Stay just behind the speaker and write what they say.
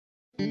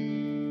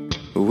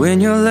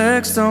when your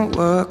legs don't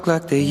work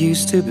like they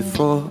used to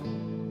before,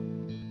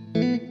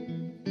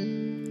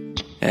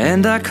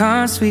 and I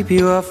can't sweep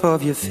you off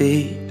of your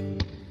feet.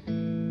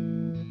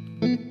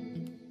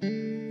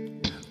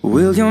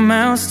 Will your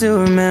mouth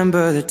still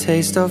remember the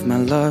taste of my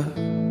love?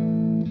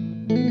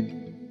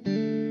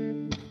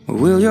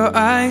 Will your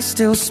eyes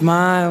still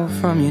smile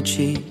from your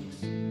cheeks?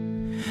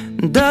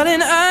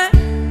 Darling, I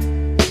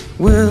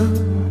will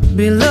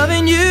be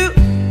loving you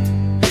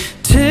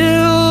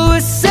till we're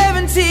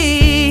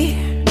 70.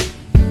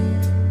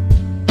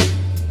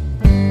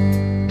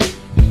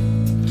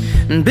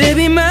 And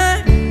baby,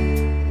 my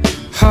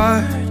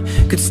heart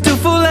could still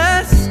fall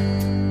as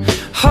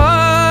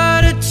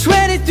hard at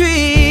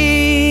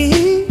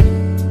 23.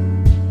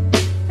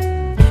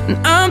 And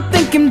I'm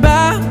thinking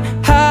about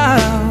how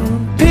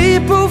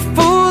people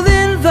fall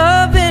in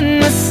love in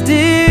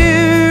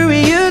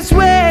mysterious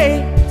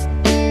ways.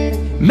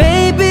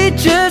 Maybe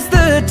just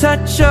the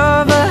touch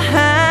of a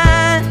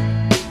hand.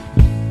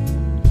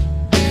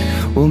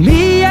 Well,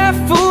 me, I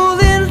fall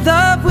in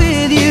love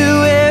with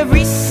you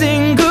every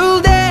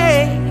single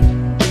day,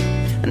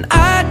 and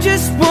I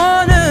just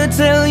wanna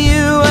tell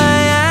you I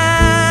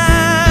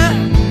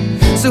am.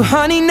 So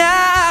honey,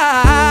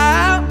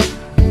 now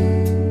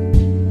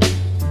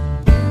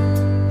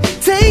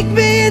take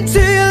me into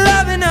your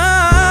loving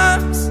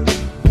arms.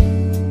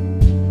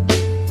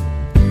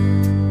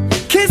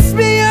 Kiss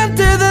me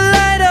under the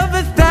light of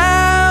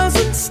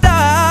 1,000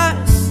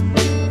 stars.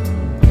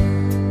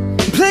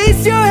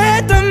 Place your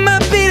head on my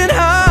beating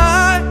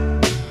heart.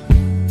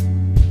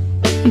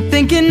 I'm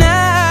thinking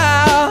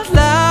out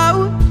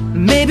loud,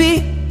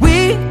 maybe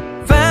we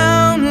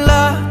found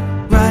love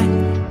right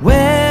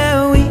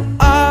where we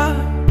are.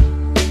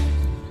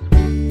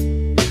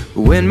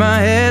 When my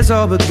hair's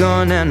all but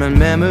gone and my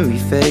memory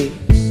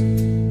fades,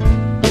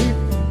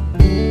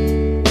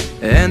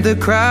 and the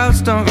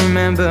crowds don't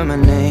remember my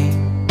name,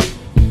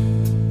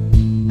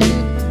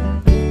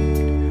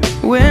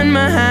 when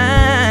my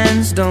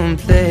hands don't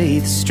play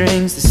the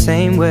strings the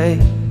same way,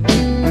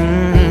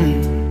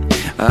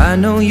 I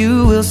know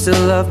you will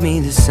still love me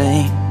the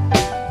same.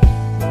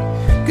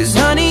 'Cause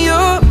honey,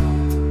 your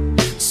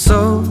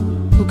soul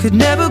could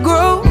never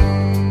grow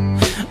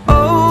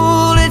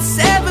old, it's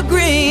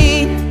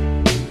evergreen.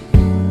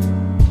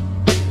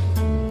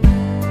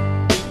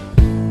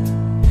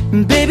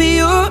 And baby,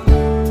 your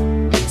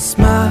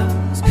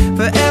smile's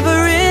forever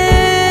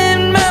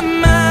in my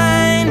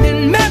mind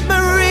and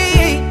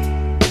memory.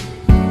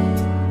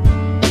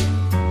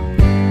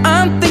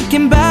 I'm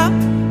thinking about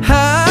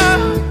how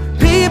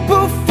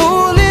people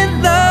fall in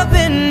love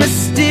in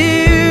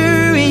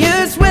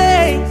mysterious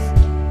ways,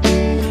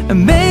 and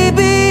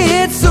maybe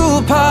it's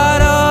all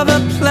part of a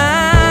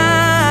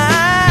plan.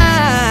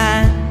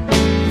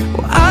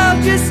 Well, I'll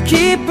just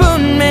keep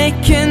on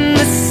making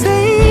the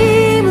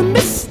same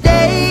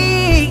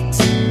mistakes,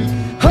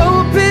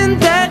 hoping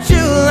that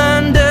you'll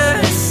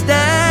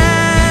understand.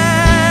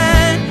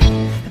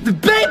 But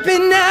baby,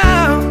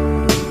 now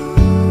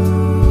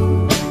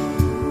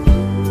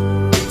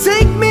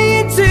take me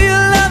into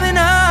your loving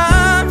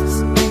arms.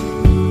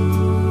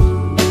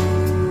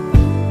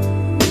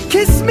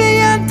 Kiss me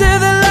under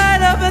the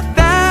light of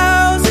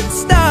 1,000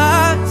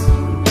 stars.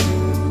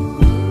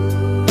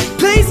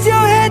 Place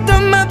your head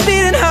on my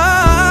beating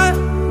heart.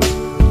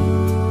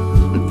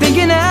 I'm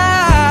thinking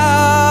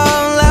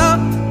out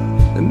loud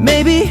that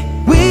maybe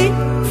we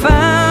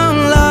found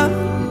love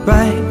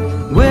right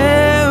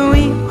where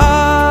we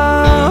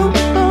are.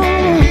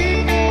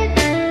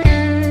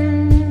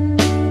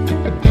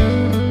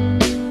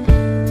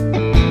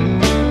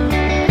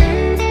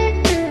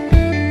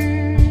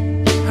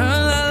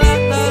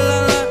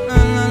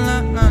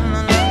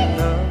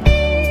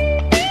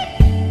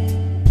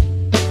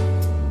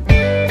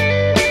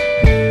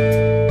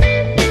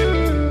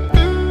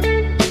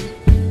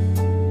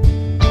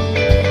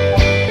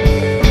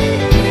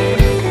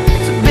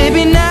 So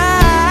baby,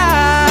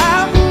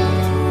 now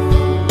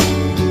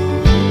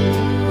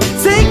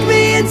take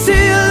me into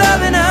your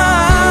loving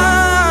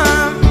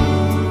arms.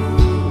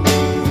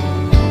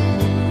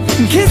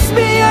 Kiss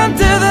me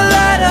under the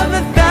light of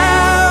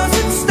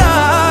 1,000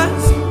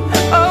 stars.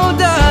 Oh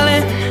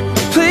darling,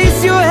 place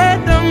your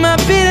head on my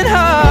beating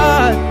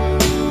heart.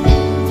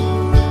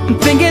 I'm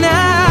thinking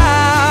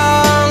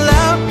out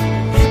loud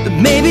that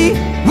maybe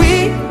we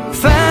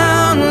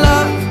found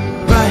love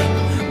right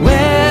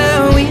where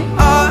we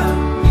are.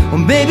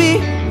 Well, maybe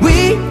we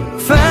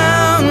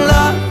found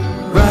love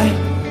right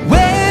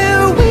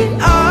where we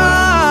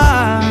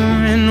are,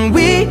 and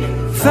we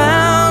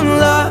found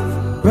love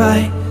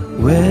right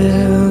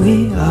where we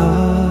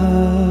are.